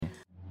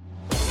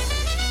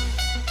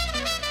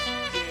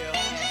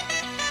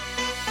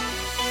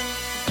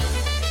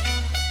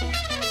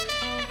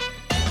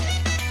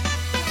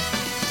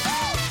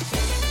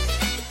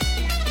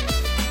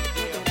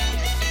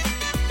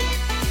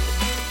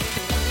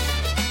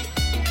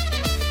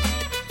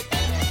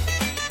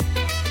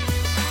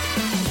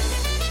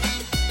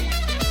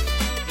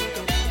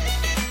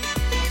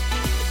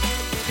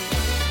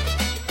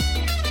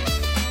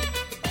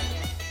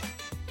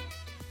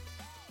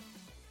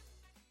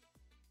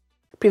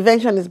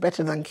prevention is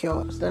better than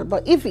cure. So,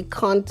 but if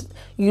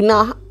you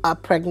now are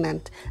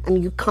pregnant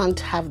and you can't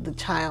have the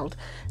child,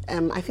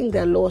 I think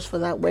there are laws for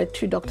that where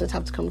two doctors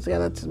have to come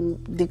together to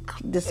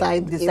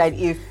decide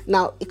if.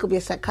 Now, it could be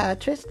a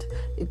psychiatrist.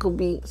 It could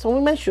be... Some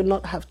women should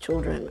not have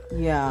children.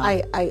 Yeah.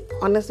 I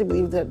honestly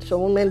believe that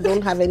some women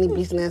don't have any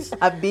business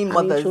having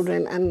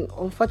children. And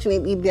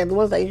unfortunately, they're the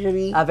ones that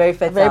usually are very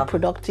fertile. Very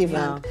productive.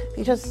 Yeah. And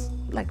they just,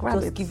 like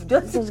rabbits,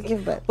 just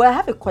give birth. But I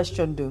have a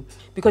question, though.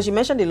 Because you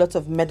mentioned a lot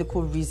of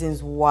medical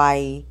reasons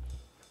why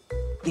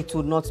it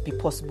would not be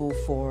possible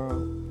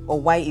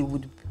or why we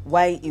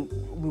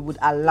would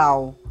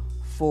allow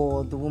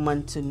for the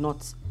woman to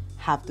not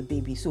have the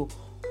baby. So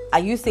are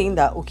you saying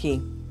that,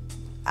 okay,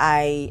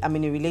 I am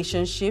in a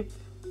relationship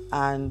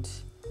and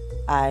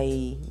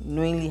I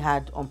knowingly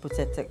had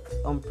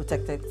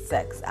unprotected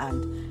sex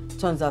and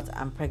turns out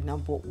I'm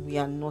pregnant, but we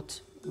are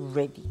not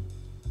ready?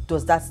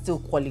 Does that still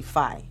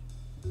qualify?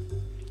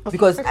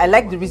 Because I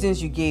like the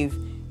reasons you gave,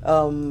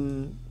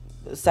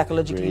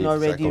 psychologically not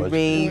ready,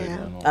 rape,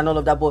 and all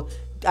of that, but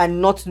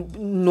and not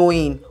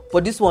knowing.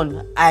 But this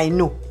one, I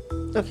know.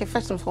 Okay,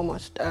 first and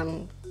foremost,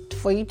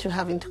 for you to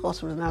have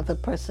intercourse with another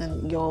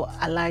person, you're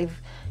alive,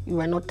 you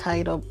were not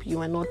tied up, you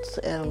were not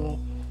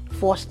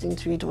forced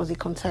into it. It was a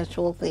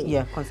consensual thing.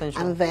 Yeah,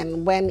 consensual. And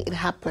then when it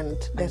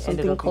happened, there's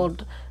something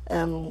called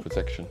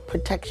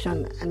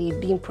protection, and you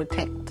didn't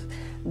protect.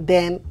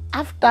 Then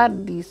after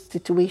the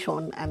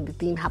situation and the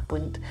thing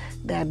happened,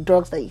 there are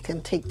drugs that you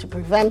can take to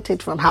prevent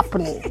it from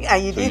happening.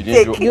 And you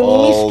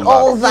missed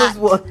all that.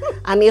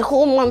 And a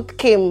whole month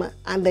came,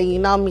 and then you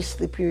now miss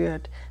the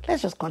period.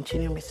 Let's just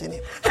continue missing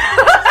it.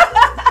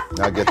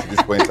 Now get to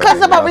this point. Because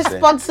it's about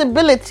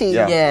responsibility.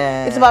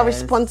 Yeah. It's about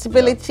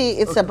responsibility.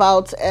 Yeah. It's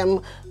about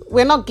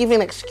we're not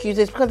giving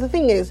excuses, because the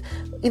thing is,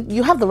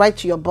 you have the right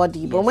to your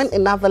body, but when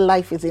another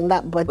life is in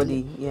that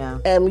body,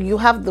 you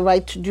have the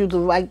right to do the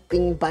right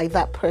thing by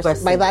that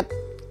person. By that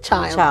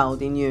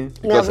child in you.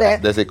 Now,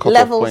 there's a cut-off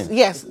levels, point.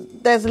 Yes,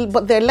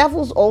 but there are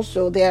levels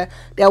also. There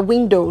are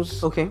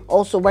windows. Okay.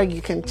 Also where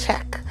you can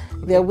check.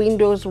 There are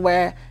windows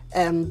where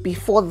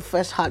before the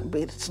first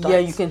heartbeat starts. Yeah,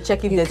 you can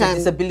check if there's a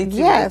disability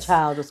in the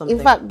child or something.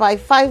 In fact, by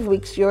 5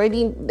 weeks, you're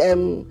already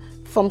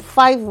from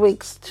 5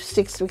 weeks to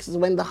 6 weeks is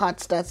when the heart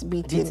starts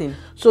beating.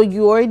 So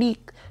you already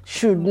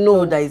should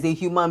know that is a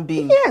human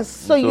being. Yes,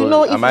 so you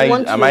know if you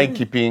want to. Am I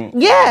keeping?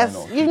 Yes,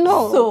 you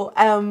know.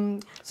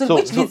 So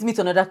which leads me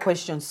to another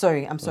question.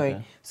 Sorry, I'm sorry.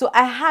 Okay.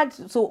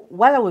 So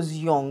while I was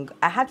young,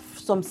 I had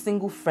some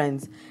single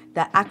friends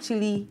that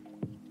actually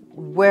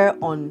were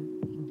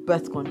on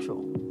birth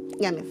control.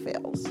 Yeah, and it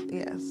fails.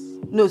 Yes.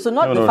 No, so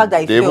not the fact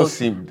that it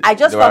fails. I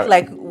just felt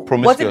like,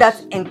 wasn't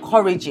that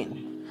encouraging?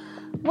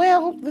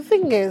 Well, the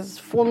thing is,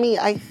 for me,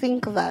 I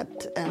think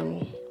that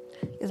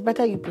it's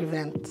better you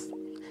prevent.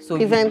 So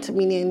prevent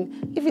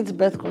meaning, if it's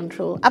birth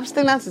control,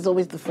 abstinence is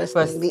always the first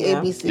thing, the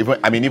ABC.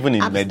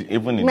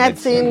 Even in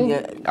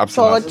medicine,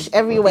 church,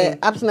 everywhere,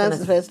 abstinence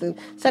is the first thing.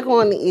 Second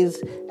one is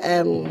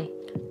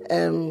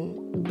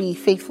be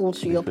faithful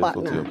to your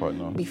partner.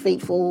 Be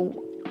faithful.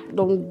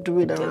 Don't do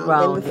it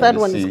around. Then the third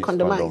one is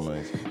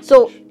condomize.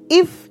 So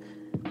if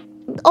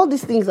all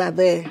these things are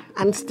there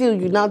and still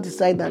you now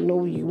decide that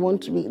no, you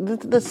want to be...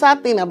 The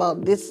sad thing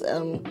about this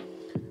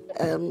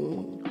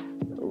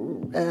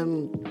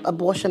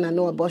abortion and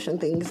no abortion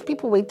thing is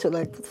people wait till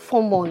like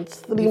 4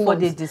 months, 3 months. Before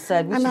they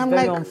decide, which and is I'm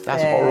very like, unfair.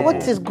 That's horrible.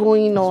 What is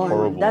going on?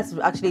 Horrible. That's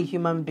actually a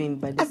human being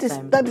by this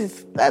time.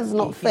 That's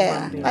not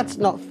fair. That's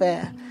not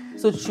fair.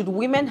 So should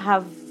women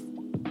have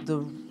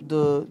the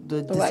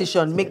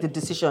decision, right. make the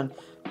decision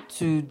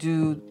to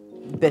do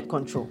birth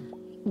control?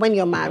 When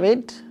you're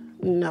married,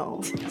 no.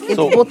 It's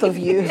both of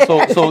you.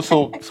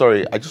 So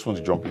sorry, I just want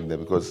to jump in there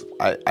because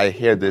I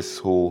hear this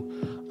whole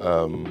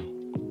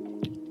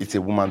it's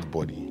a woman's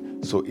body,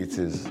 so it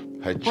is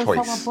her choice.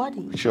 What's our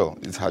body? Sure,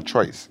 it's her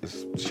choice.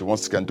 She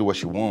wants to do what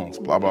she wants,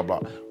 blah blah blah.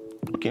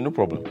 Okay, no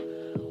problem.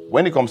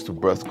 When it comes to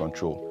birth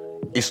control,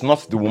 it's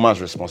not the woman's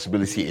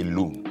responsibility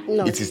alone.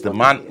 No, it is the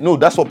man. No,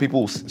 that's what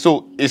people.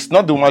 So it's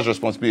not the woman's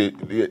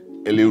responsibility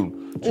alone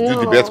to do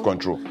the birth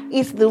control.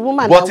 It's the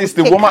woman but that it's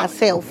will the take woman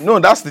herself.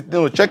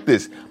 No, check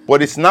this.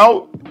 But it's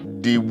now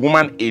the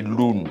woman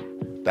alone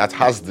that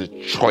has the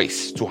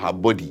choice to her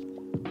body.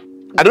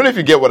 I don't know if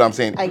you get what I'm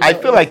saying. I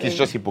feel like it's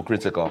just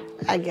hypocritical.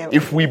 I get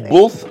if we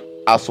both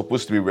are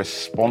supposed to be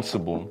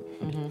responsible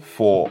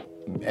for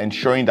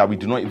ensuring that we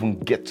do not even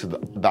get to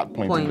that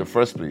point in the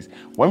first place.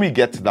 When we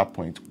get to that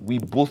point, we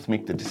both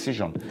make the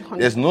decision.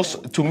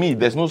 100%. To me,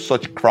 there's no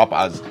such crap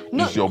as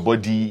is your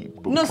body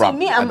crap so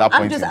me, at that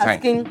point I'm just in time.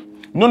 Asking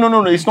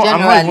No. It's not.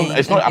 Generally,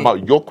 it's not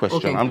about your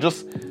question. Okay.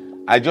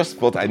 I just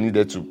felt I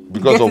needed to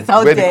because of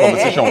where the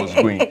conversation was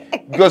going.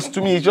 Because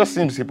to me, it just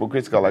seems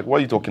hypocritical. Like, what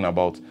are you talking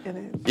about?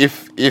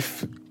 If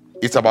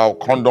it's about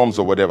condoms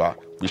or whatever,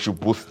 we should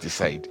both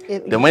decide.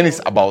 Then when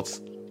it's about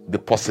the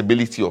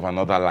possibility of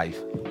another life,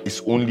 it's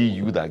only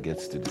you that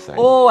gets to decide.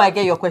 Oh, I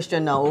get your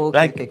question now. Okay,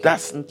 Like okay.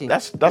 that's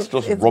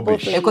just It's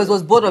rubbish. both Because it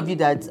was both of you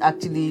that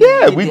actually.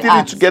 Yeah, did we the did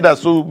act. it together.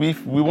 So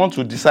if we want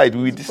to decide,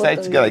 we decide both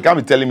of together. you. You can't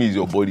be telling me it's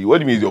your body. What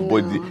do you mean it's your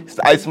body?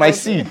 It's my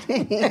seed.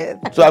 Yes.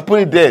 So I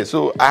put it there.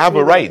 So I have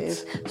a right.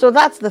 So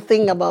that's the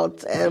thing about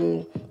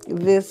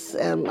this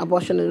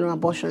abortion and no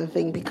abortion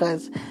thing,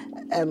 because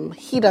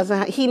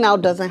he now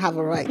doesn't have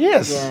a right.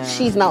 Yes. Yeah.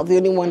 She's now the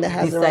only one that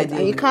has a right,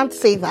 and you can't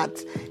say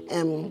that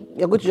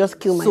you're going to just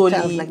kill my Solely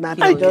child like that.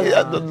 kill You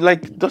just- your-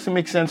 Like, doesn't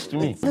make sense to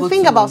me. the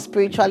thing about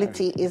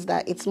spirituality is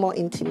that it's more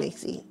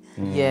intimacy.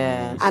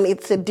 Yeah. And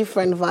it's a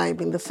different vibe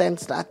in the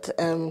sense that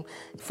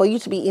for you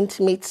to be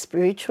intimate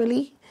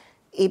spiritually,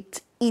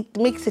 it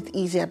makes it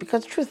easier,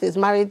 because the truth is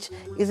marriage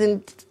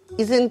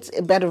isn't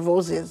a bed of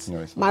roses. No,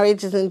 it's not.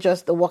 Marriage isn't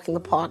just a walk in the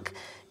park.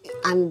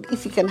 And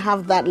if you can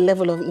have that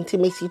level of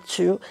intimacy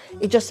too,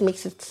 it just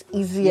makes it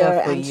easier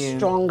Yeah, for and you.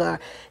 stronger,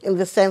 in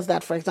the sense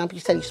that, for example,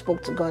 you said you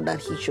spoke to God that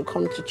he should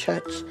come to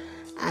church.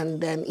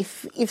 And then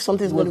if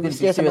something's going to be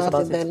serious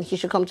about it, then he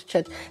should come to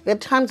church. There are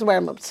times where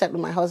I'm upset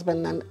with my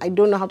husband and I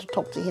don't know how to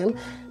talk to him,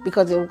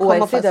 because it will come I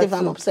off say as that if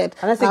I'm too. upset.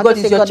 And I say, I'll God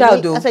just is your child,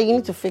 I though. say, you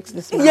need to fix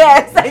this man.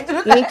 Yes, I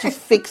do. You need to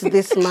fix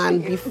this man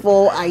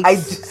before I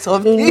do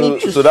something. You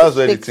need to So that's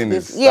where the fix thing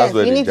this. is. Yes, That's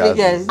where you the need to. jazz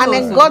Yes, is. And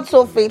then also. God's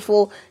so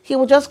faithful, he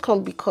will just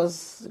come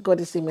because God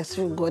is a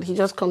merciful God. He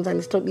just comes and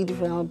it's totally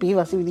different. I'll behave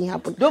as if it didn't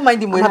happen. Don't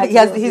mind him I'm when happy he to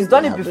has, be as he's if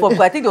done didn't it before. happen.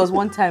 But I think there was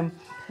one time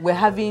we're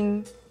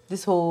having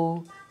this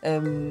whole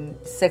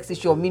sex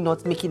issue of me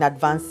not making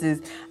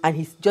advances, and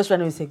he's just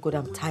randomly saying, God,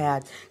 I'm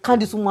tired. Can't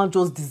this woman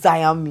just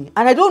desire me?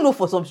 And I don't know,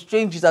 for some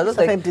strange reason, I was just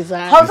Sometimes like,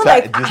 desire. I was just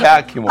like,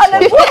 Desire came I'm upon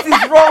like, her. what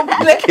is wrong?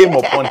 Like, It came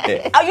upon her.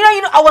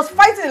 you know, I was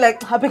fighting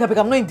like, I beg,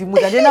 I'm not in the mood.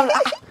 And then I'm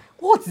like,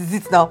 what is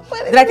it now?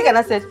 Then I think, and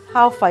I said,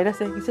 how far? And I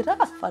said, he said,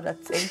 Father,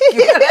 thank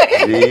you.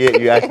 Yeah,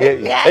 you are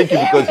here. Thank you,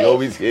 because you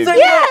always hear So me.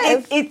 yeah,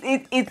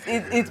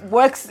 it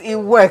works. It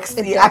works.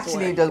 It does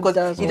actually work. does, It because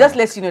does it just work.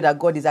 lets you know that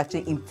God is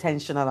actually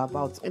intentional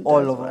about It all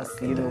does of work. us.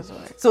 It You know. does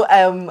work. So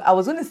I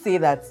was going to say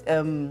that.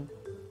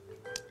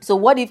 So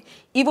what if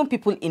even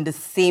people in the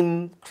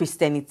same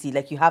Christianity,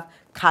 like you have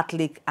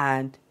Catholic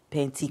and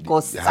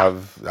Pentecost, There are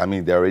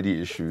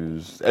already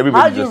issues.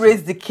 Everybody how do you just-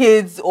 raise the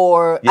kids,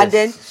 or Yes. and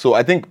then So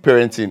I think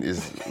parenting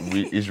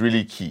is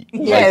really key.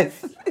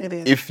 yes, It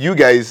is. If you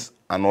guys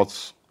are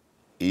not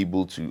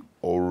able to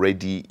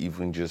already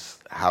even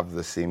just have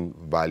the same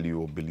value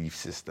or belief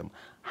system,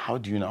 how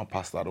do you now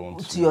pass that on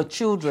to your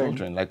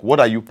children. Like, what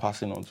are you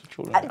passing on to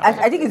children?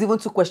 I think it's even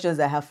two questions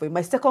I have for you.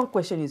 My second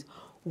question is,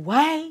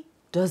 why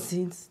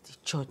doesn't the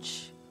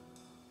church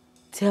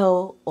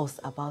tell us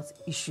about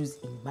issues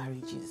in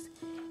marriages?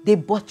 They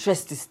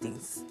buttress these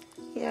things.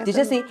 Yeah, They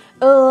just say,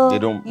 oh, They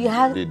don't. you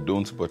have... They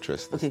don't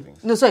buttress these Okay,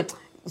 things. no, sorry,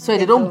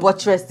 they don't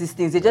buttress these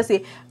things. They just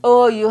say,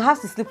 oh, you have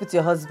to sleep with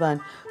your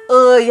husband.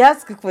 Oh, you have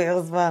to cook for your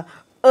husband.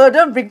 Oh,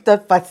 don't bring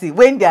third party.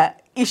 When there are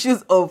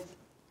issues of,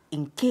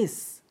 in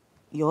case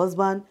your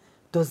husband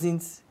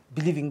doesn't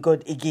believe in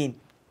God again.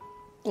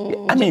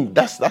 I mean,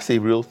 that's a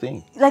real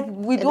thing. Like,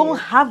 we don't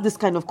have this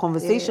kind of It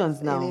conversations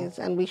is, now. It is,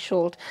 and we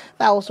should.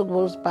 That also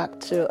goes back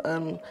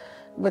to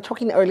we're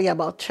talking earlier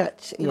about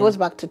church. It Yeah. goes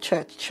back to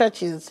church.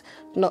 Church is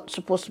not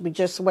supposed to be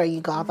just where you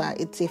gather.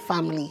 It's a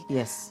family.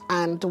 Yes.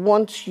 And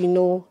once you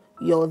know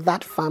you're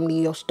that family,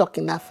 you're stuck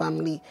in that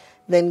family,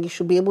 then you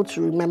should be able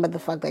to remember the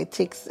fact that it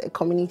takes a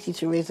community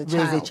to raise a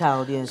child. Raise a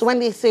child, yes. So when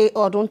they say,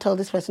 oh, don't tell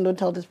this person, don't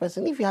tell this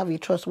person, if you have a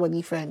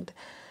trustworthy friend,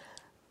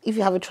 you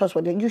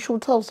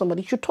should tell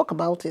somebody, you should talk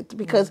about it.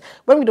 Because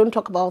when we don't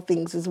talk about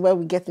things is where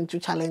we get into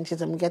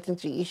challenges and we get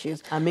into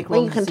issues. And make when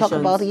wrong you can talk decisions.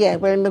 about it,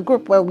 we're in a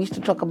group where we used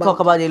to talk about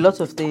A lot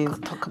of things.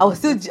 I was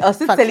still facts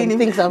telling and him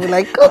things. I'll be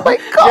like, oh my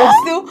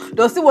God.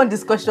 there was still one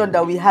discussion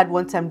that we had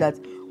one time that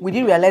we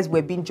didn't realize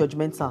we're being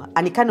judgmental,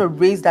 and it kind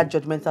of raised that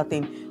judgmental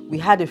thing. We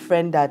had a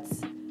friend that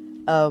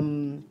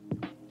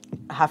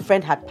her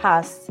friend had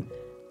passed,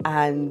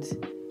 and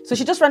so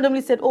she just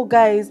randomly said, oh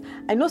guys,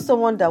 I know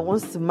someone that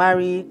wants to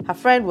marry. Her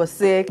friend was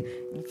sick,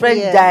 the friend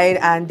Yeah. died,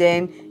 and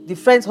then the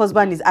friend's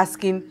husband is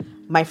asking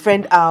my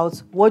friend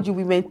out, what do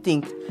women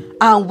think?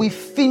 And we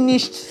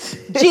finished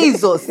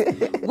Jesus.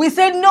 We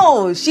said,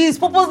 no, she's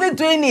purposely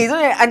doing it.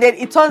 And then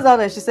it turns out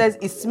that she says,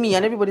 it's me.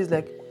 And everybody's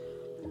like,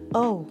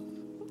 oh.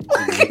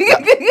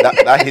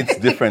 That hits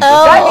different.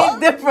 That is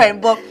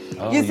different. But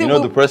You know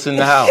the person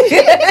now. She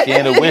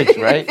ain't a witch,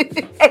 right?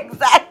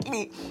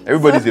 Exactly.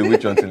 Everybody's a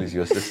witch until it's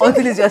your sister.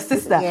 Until it's your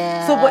sister.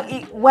 Yeah. So,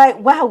 but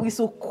why are we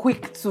so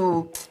quick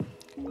to...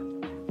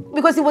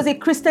 Because it was a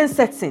Christian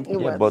setting. It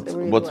Yeah, was, it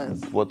really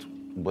was.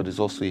 but it's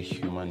also a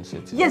human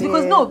setting. Yes,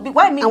 because no,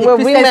 why I mean And a we're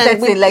Christian women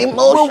setting, with like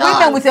we're women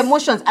emotions. with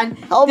emotions, and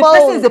How the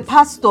person is a about-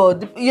 pastor,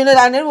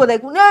 and everyone's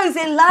like, no, it's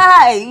a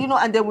lie,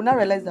 and then we now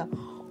realize that,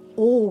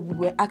 oh, we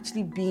were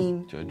actually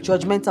being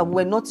judgmental.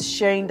 We're not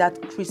sharing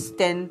that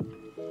Christian,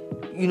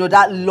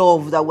 that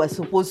love that we're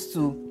supposed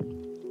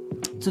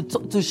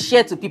to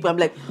share to people. I'm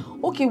like,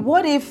 okay,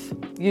 what if,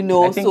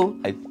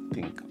 I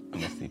think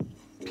honestly,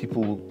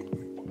 people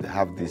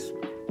have this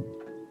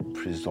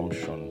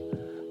presumption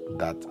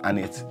that, and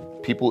it's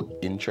people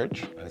in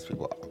church and it's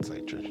people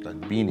outside church,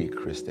 that being a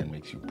Christian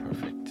makes you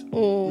perfect.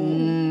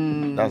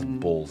 That's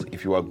balls.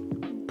 If you are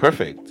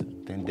perfect,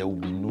 then there will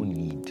be no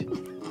need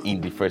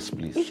in the first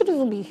place. You shouldn't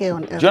even be here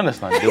on earth. Do you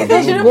understand? There will be You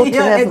no shouldn't need. be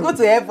here. Go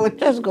to heaven.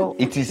 Just go.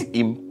 It is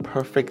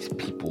imperfect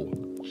people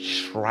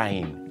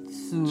trying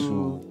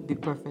To be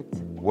perfect.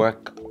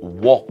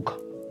 walk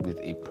with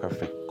a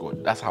perfect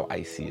God. That's how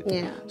I see it.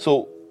 Yeah.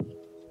 So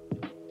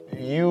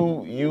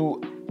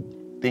you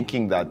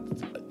thinking that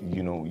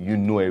you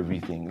know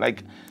everything.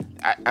 Like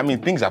I mean,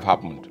 things have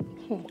happened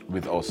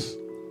with us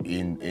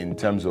in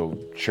terms of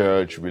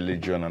church,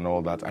 religion, and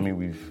all that. I mean,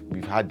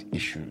 we've had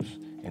issues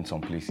in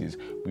some places.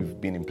 We've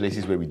been in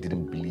places where we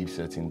didn't believe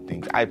certain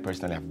things. I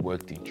personally have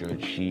worked in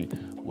church. She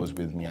was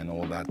with me and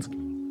all that.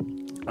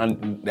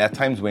 And there are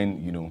times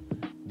when,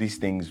 these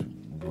things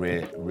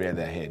rear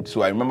their head.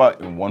 So I remember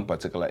in one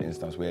particular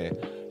instance where,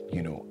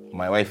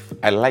 my wife,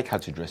 I like her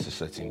to dress a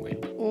certain way.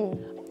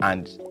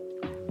 And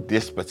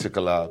this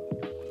particular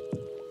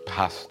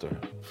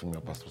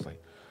female pastor was like,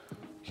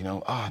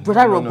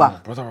 Brother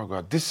Roba. Brother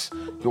Roba,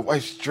 your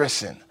wife's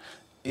dressing.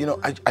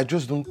 I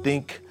just don't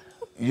think,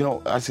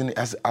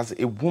 as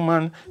a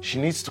woman, she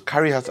needs to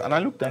carry her. And I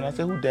looked and I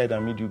said, who died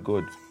and made you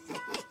God?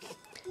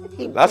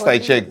 Last I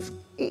checked,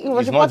 It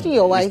was reporting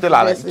your wife. Still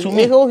alive. To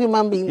me, a whole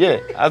human being. Yeah,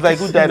 I was like,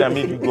 who died and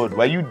made you God?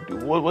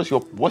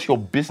 What's your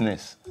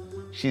business?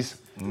 She's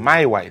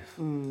my wife.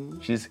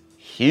 She's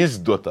his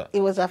daughter. It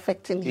was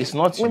affecting him. It's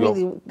not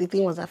the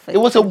thing was affecting.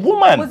 It was a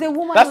woman. Was a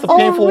woman. That's the Oh,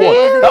 painful really?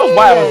 one. That was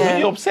why I was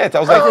really upset. I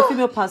was As a like,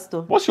 female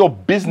pastor. what's your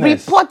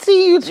business? Reporting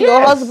you to your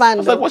Yes. husband. I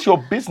was like, what's your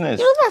business?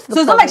 That's the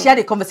So it's not like she had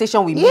a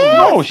conversation with me.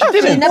 No, she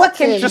didn't. She never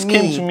came She to just me.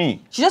 came to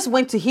me. She just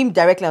went to him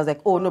directly. I was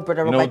like, oh no,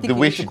 brother Rob, I think The you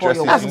way need she to call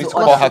dresses, your you need wife to to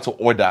call order. her to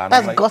order. And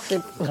That's I'm like,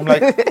 gossip. I'm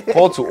like,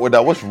 call to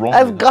order. What's wrong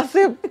That's with it?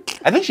 gossip.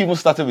 I think she even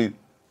started with,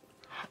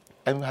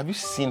 have you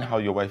seen how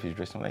your wife is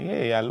dressed? I'm like,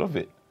 yeah, I love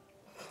it.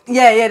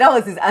 Yeah, that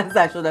was his answer.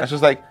 And she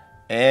was like,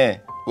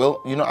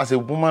 well, as a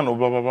woman or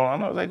blah, blah, blah.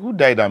 And I was like, who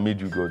died and made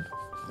you God?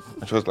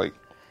 And she was like,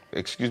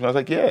 excuse me. I was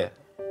like, yeah,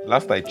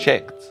 last I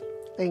checked,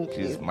 Thank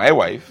she's you. my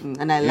wife,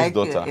 and I his like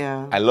daughter. it,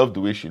 yeah. I love the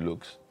way she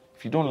looks.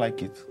 If you don't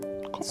like it,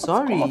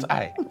 Sorry. come out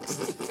I.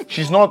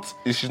 She's not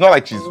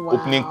like she's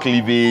opening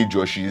cleavage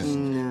or she's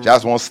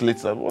just one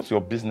slit. What's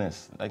your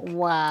business? Like,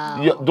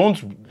 Wow.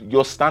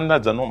 your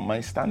standards are not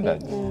my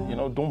standards.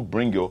 Don't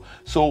bring your.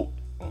 So,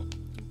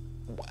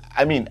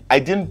 I mean, I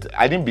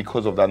didn't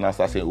because of that now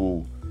start saying,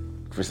 oh,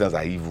 Christians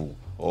are evil,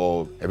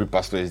 or every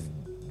pastor is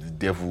the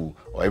devil,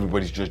 or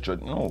everybody's just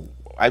judging. No,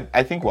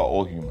 I think we're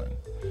all human.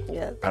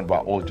 Yes. And we're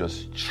all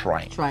just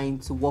trying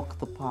to walk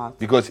the path.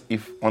 because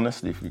if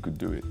we could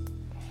do it.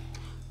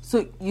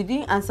 So you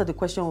didn't answer the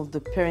question of the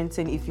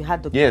parenting. If you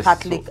had the Yes,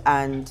 Catholic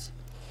and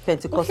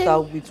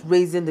Pentecostal with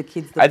raising the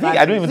kids, I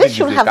don't even This think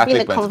should it's have a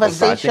been a Catholic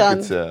Pentecostal. I think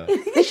conversation.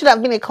 it's This should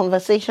have been a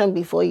conversation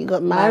before you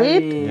got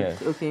married.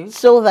 Yes. Okay.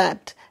 So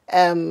that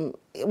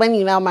when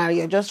you now marry,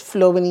 you're just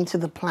flowing into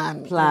the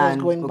plan. You're just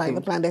going by okay.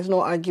 the plan. There's no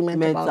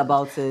argument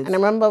About it. And I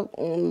remember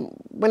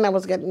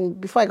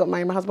before I got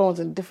married, my husband was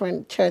in a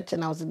different church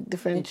and I was in a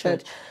different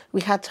church.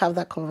 We had to have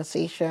that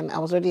conversation. I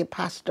was already a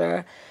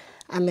pastor.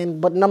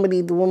 But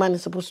normally the woman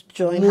is supposed to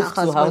join Move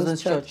her to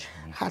husband's church. church.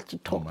 Had to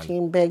talk to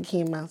him, beg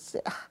him and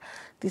say,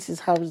 this is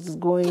how this is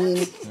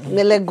going.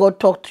 Then let God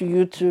talk to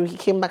you too. He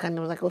came back and he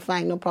was like, oh,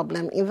 fine, no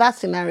problem. In that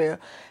scenario,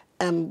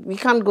 we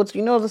can't go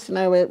to, the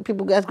scenario where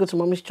people, let's go to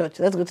mommy's church.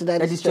 Let's go to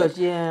daddy's church.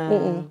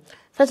 Yeah.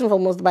 First and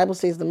foremost, the Bible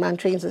says the man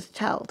trains his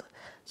child.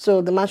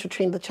 So the man should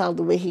train the child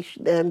the way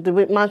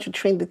the man should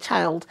train the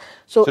child.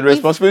 So the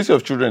responsibility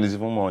of children is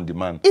even more on the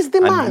man. It's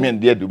the man. And men,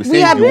 they'll be We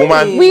saying are the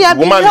woman, we are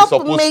the woman the is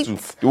supposed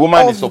to. The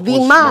woman is of supposed the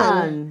to.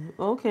 man.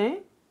 Okay.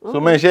 So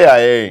men say,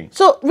 hey,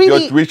 So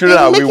really, your children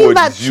are in making wayward.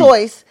 that It's you.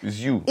 choice, It's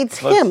you.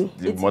 it's not him.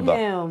 The It's mother.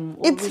 him.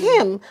 It's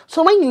him.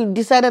 So when you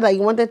decided that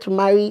you wanted to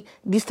marry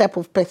this type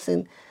of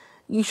person,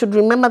 you should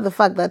remember the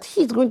fact that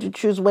he's going to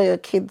choose where your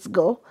kids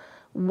go,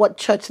 what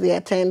church they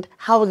attend,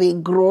 how they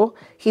grow.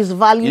 His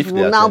values If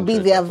they will now attend be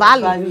church, their of course.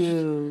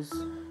 values.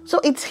 So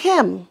it's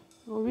him.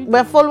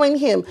 We're following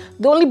him.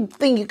 The only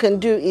thing you can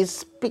do is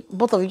speak.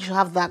 Both of you should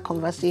have that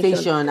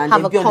conversation, And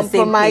have then a be on the same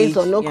compromise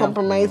or page. no Yeah.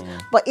 compromise.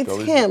 But it's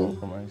always be him.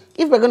 compromise.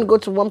 If we're going to go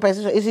to one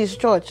person, it's his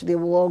church. They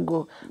will all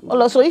go.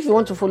 Also, if you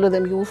want to follow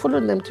them, you will follow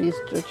them to his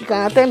church. You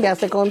can attend their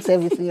second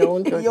service in your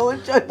own church. Your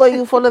own church. But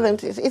you follow them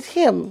to it's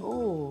him.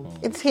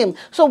 It's him.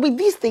 So with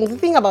these things, the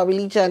thing about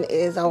religion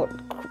is,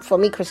 for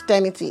me,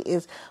 Christianity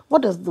is,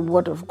 what does the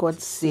Word of God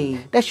say?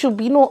 There should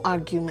be no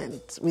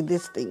argument with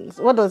these things.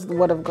 What does the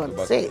Word of God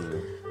say?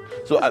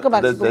 So Let's go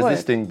back to there's the this word.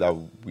 thing that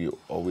we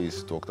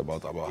always talked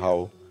about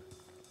how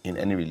in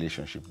any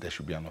relationship there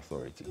should be an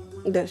authority.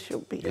 There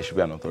should be. There should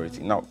be an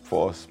authority. Now,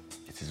 for us,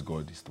 it is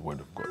God, it's the Word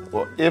of God.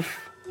 But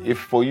if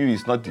for you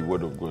it's not the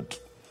Word of God,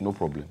 no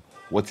problem.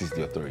 What is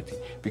the authority?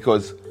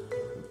 Because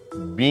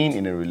being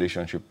in a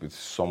relationship with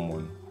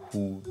someone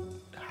who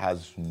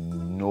has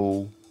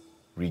no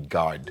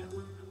regard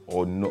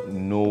or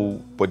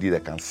nobody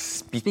that can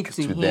speak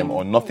to him. them,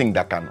 or nothing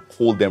that can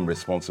hold them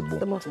responsible.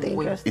 The most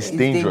dangerous It's thing.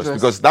 dangerous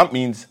because that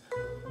means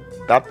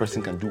that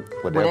person can do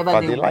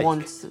whatever they like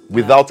want,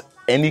 without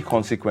any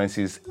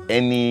consequences.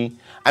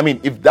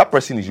 If that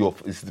person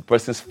is the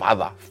person's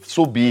father,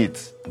 so be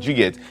it. Do you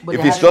get? But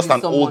if it's just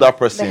an older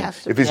person,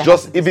 if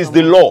it's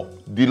the law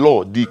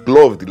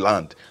of the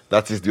land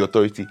that is the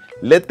authority,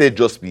 let there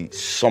just be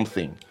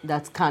something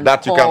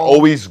that you can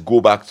always go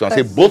back to and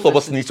say both of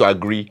us need to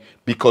agree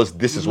because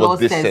this is what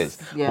this says.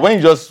 Yeah. When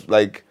you just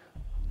like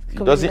he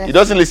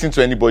doesn't listen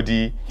to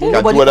anybody. He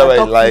can do whatever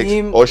he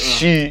likes, or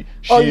she.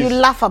 Or you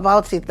laugh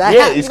about it.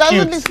 It's he doesn't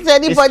cute. listen to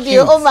anybody.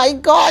 Oh my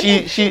God!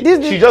 She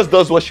just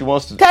does what she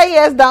wants to. 10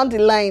 years down the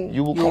line,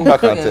 you will come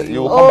back and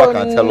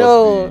tell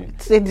us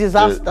it's a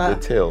disaster. The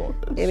tale.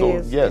 It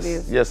is.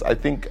 Yes. I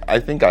think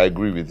I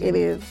agree with you. It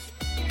is.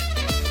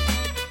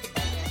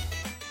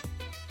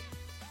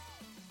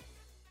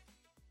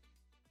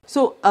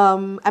 So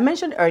I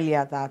mentioned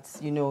earlier that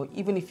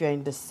even if you're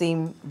in the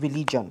same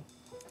religion,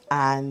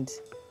 and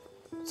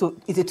so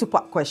it's a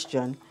two-part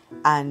question,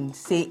 and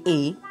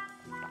say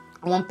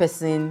one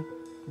person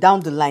down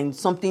the line,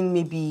 something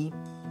maybe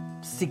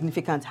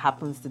significant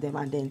happens to them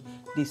and then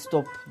they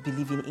stop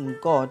believing in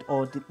God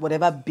or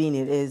whatever being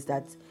it is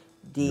that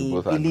they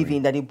believe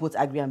in, that they both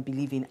agree and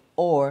believe in.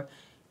 Or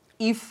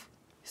if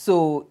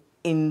so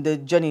in the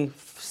journey,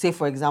 say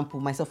for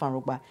example, myself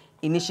and Rogba,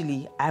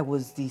 initially I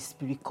was the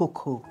spirit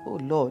coco. Oh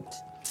Lord,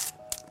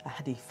 I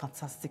had a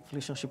fantastic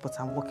relationship, but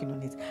I'm working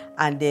on it.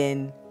 And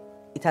then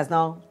it has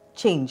now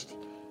changed.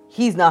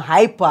 He's now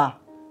hyper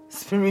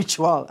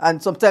spiritual,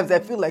 and sometimes I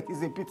feel like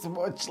it's a bit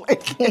much.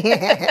 Like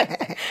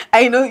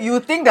I know you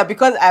think that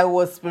because I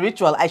was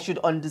spiritual, I should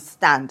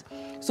understand.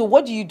 So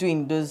what do you do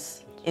in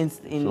those in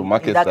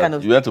that kind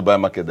of? You went to buy a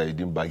market that you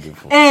didn't bargain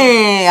for.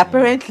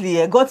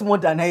 Apparently, I got more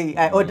than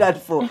I ordered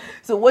for.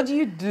 So what do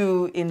you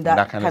do in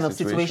that kind of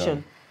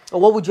situation?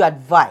 Or what would you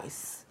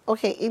advise?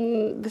 Okay,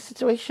 in the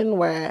situation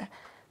where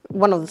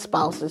one of the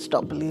spouses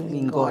stop believing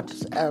in God.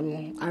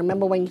 I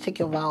remember when you take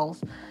your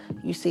vows,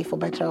 you say for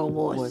better or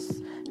worse,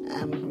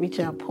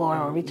 richer or poor,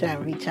 or richer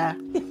and richer,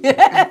 and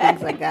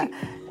things like that.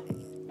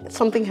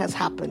 Something has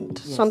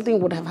happened. Yes. Something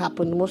would have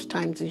happened. Most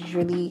times it's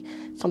usually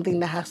something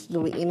that has to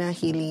do with inner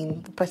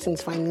healing. The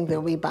person's finding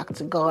their way back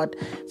to God.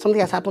 Something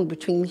has happened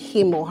between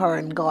him or her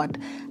and God,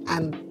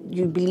 and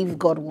you believe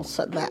God will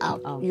sort that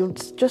out. You'll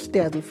just stay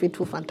as a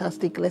faithful,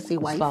 fantastic, let's say,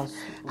 wife,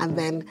 and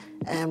then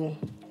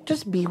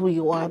just be who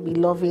you are, be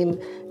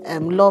loving.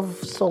 Love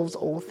solves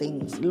all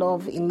things.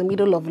 Love, in the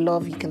middle of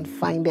love, you can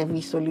find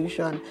every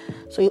solution.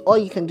 So all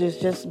you can do is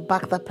just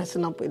back that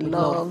person up with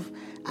love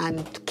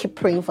and keep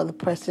praying for the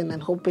person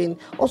and hoping.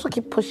 Also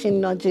keep pushing,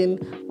 nudging.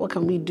 What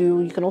can we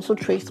do? You can also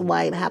trace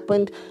why it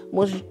happened.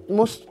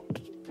 Most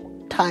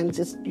times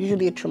it's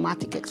usually a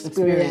traumatic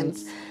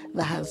experience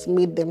that has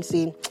made them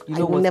say,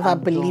 I will never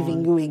believe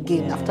in you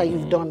again after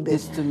you've done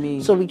this to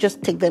me. So we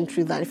just take them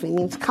through that. If it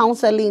means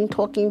counseling,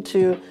 talking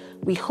to,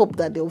 we hope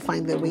that they'll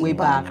find their way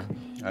back.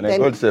 And then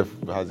God self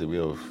has a way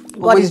of...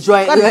 God is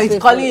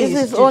calling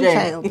his own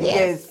child.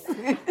 Yes.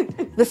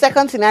 The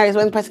second scenario is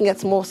when the person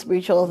gets more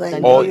spiritual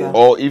than you.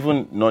 Or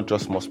even not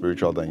just more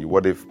spiritual than you.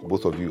 What if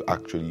both of you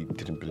actually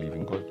didn't believe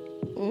in God?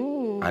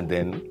 And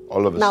then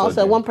all of a sudden...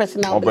 So one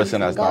person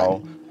has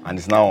now... And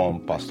it's now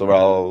on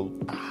pastoral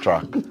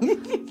track.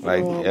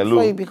 Like, hello.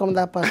 Before you become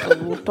that pastor,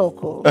 we'll talk.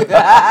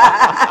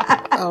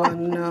 Oh,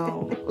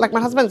 no. Like, my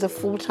husband's a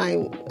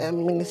full-time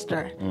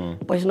minister,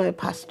 but he's not a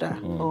pastor.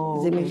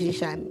 He's a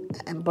musician,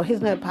 but he's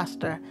not a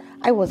pastor.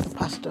 I was the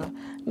pastor.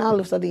 Now, all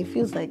of a sudden, it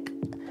feels like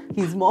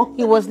he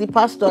was the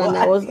pastor, and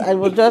I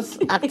was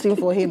just acting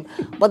for him.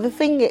 But the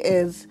thing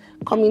is,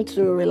 coming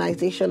to a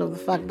realization of the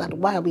fact that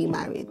why are we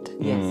married?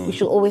 Yes. We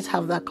should always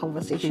have that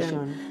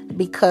conversation.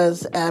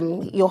 Because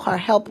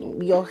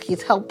you're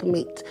his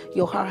helpmate,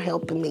 you're her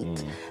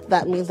helpmate.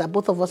 That means that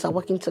both of us are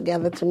working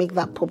together to make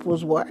that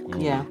purpose work.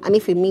 Yeah. And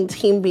if it means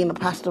him being a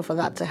pastor for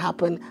that to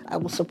happen, I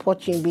will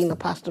support you in being a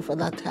pastor for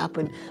that to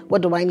happen.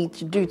 What do I need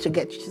to do to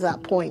get you to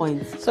that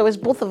point? So it's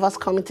both of us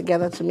coming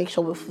together to make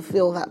sure we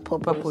fulfill that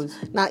purpose.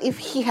 Now, if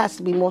he has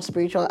to be more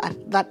spiritual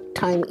at that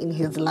time in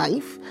his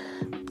life,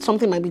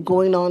 something might be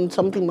going on,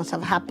 something must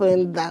have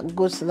happened that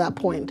goes to that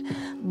point.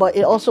 But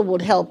it also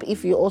would help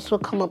if you also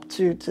come up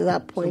to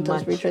that point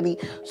spiritually,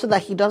 so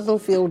that he doesn't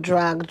feel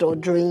dragged or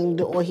drained,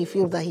 or he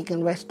feels that he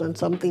can rest on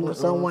something or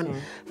someone.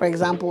 For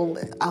example,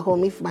 at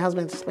home, if my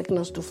husband is expecting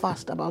us to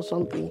fast about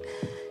something,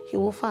 he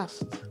will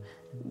fast.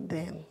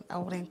 Then I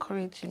would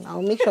encourage him.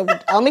 I'll make sure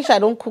I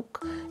don't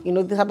cook,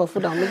 this type of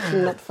food. I'll make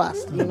him not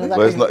fast.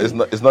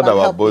 But it's not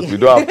about both. We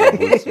don't have to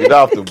both. We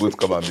don't have to both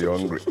come and be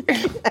hungry.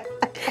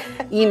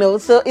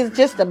 So it's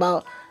just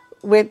about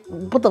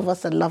both of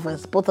us are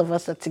lovers. Both of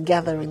us are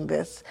together in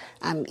this.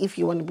 And if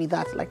you want to be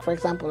that, like for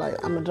example,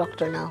 I'm a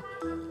doctor now,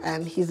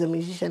 and he's a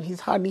musician. He's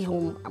hardly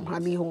home. I'm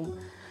hardly home.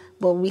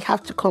 but we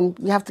have to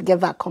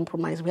get that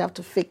compromise. We have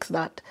to fix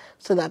that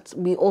so that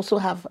we also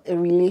have a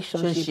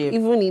relationship.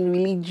 Even in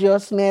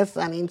religiousness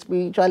and in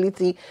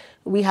spirituality,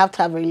 we have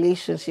to have a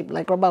relationship.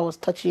 Like Robert was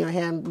touching your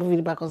hair and moving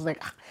it back. I was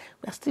like,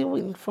 we're still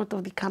in front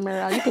of the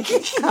camera. You can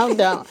just calm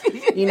down.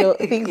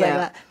 Things like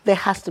that. There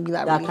has to be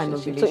that relationship. Kind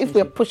of relationship. So if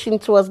we're pushing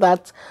towards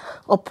that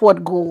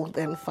upward goal,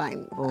 then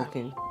fine.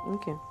 Okay.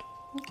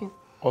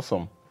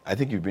 Awesome. I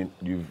think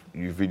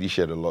you've really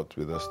shared a lot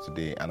with us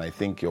today, and I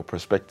think your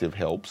perspective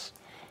helps.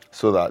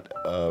 So that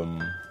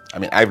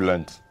I've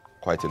learned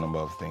quite a number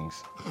of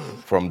things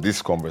from this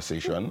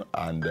conversation,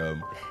 and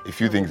a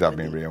few things have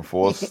been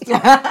reinforced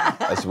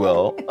as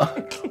well.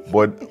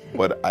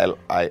 but I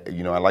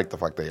like the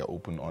fact that you're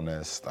open,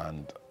 honest,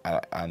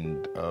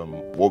 and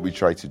what we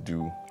try to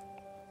do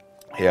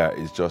here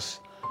is just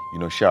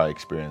share our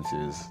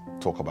experiences,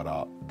 talk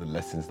about the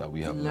lessons that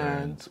we have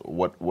learned,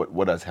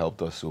 what has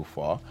helped us so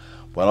far,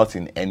 but not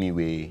in any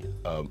way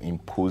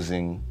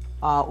imposing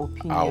our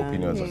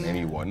opinions on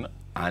anyone.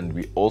 And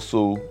we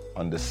also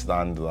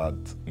understand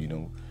that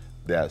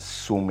there are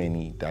so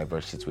many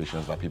diverse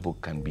situations that people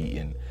can be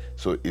in.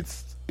 So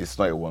it's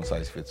not a one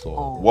size fits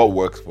all. What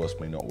works for us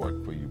may not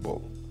work for you, but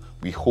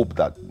we hope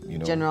that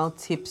general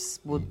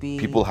tips would be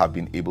people have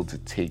been able to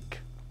take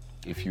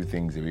a few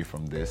things away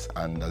from this.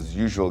 And as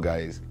usual,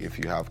 guys, if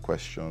you have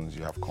questions,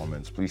 you have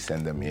comments, please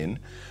send them in.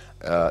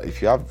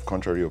 If you have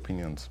contrary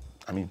opinions,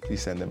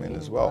 please send them in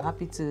as well.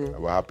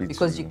 We're happy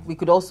because to, we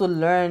could also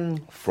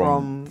learn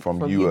from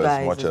you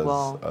guys as much as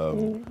well.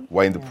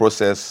 We're in the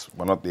process.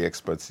 We're not the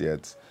experts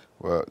yet.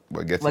 We're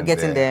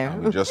getting there.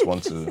 And we just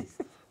want to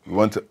we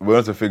want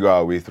to figure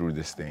our way through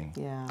this thing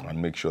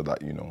and make sure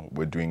that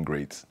we're doing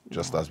great,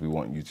 just as we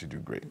want you to do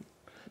great.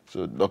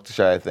 So, Dr.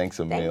 Shayo, thanks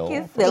a mil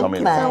for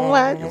coming. Thank you so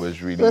much.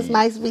 It was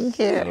nice being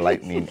here.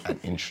 Enlightening and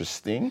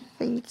interesting.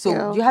 Thank you.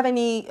 So, do you have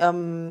any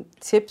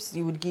tips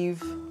you would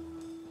give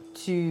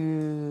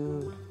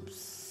to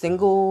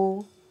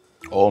single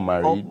or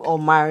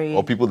married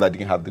or people that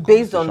didn't have the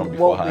based conversation on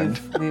beforehand?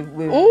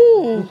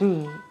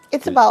 What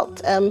it's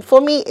about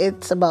for me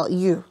it's about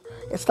you.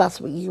 It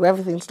starts with you.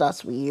 Everything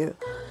starts with you.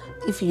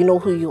 If you know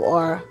who you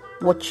are,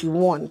 what you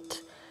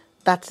want,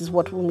 that is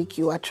what will make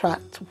you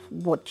attract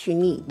what you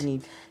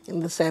need. In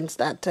the sense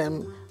that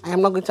I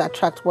am not going to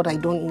attract what I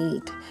don't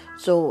need.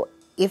 So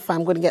if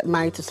I'm going to get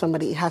married to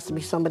somebody, it has to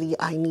be somebody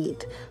I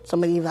need,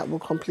 somebody that will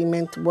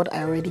complement what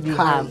I already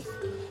have.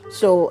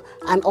 So,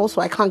 and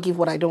also I can't give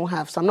what I don't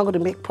have. So I'm not going to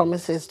make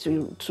promises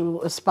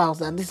to a spouse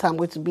that this is how I'm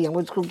going to be. I'm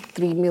going to cook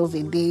 3 meals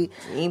a day.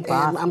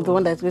 I'm the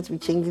one that's going to be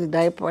changing the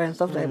diaper and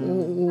stuff like that.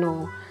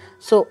 No.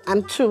 So,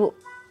 and 2,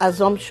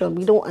 assumption.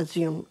 We don't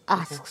assume.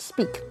 Ask,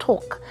 speak,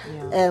 talk.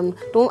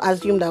 Don't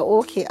assume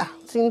that,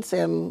 since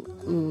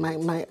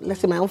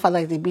let's say my own father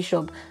is a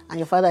bishop and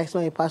your father is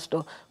not a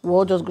pastor, we'll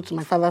all just go to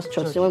my father's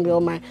church. So when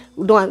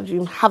we don't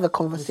assume, have a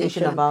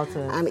conversation about it.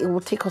 And it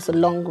will take us a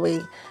long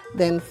way.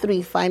 Then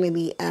 3,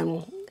 finally,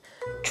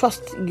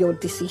 trust your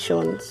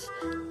decisions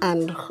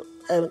and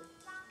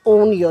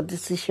own your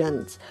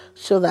decisions,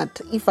 so that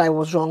if I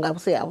was wrong, I will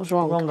say I was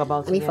wrong.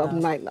 And if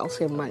I'm right, I'll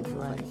say I'm right.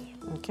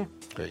 Okay.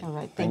 Great. All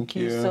right. Thank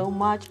you so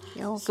much.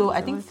 So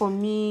I think for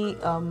me,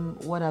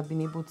 what I've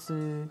been able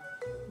to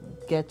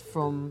get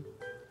from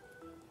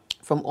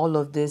all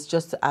of this,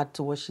 just to add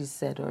to what she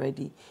said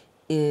already,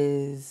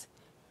 is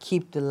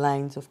keep the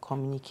lines of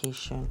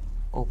communication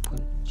open.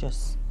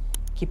 Just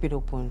keep it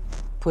open.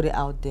 Put it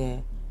out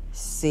there.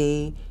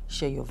 Share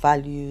your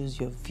values,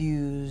 your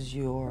views,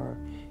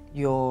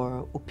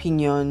 your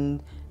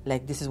opinion.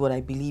 Like, this is what I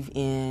believe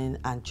in,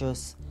 and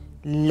just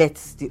let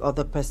the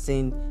other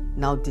person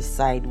now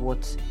decide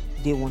what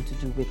they want to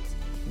do with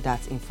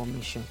that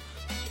information.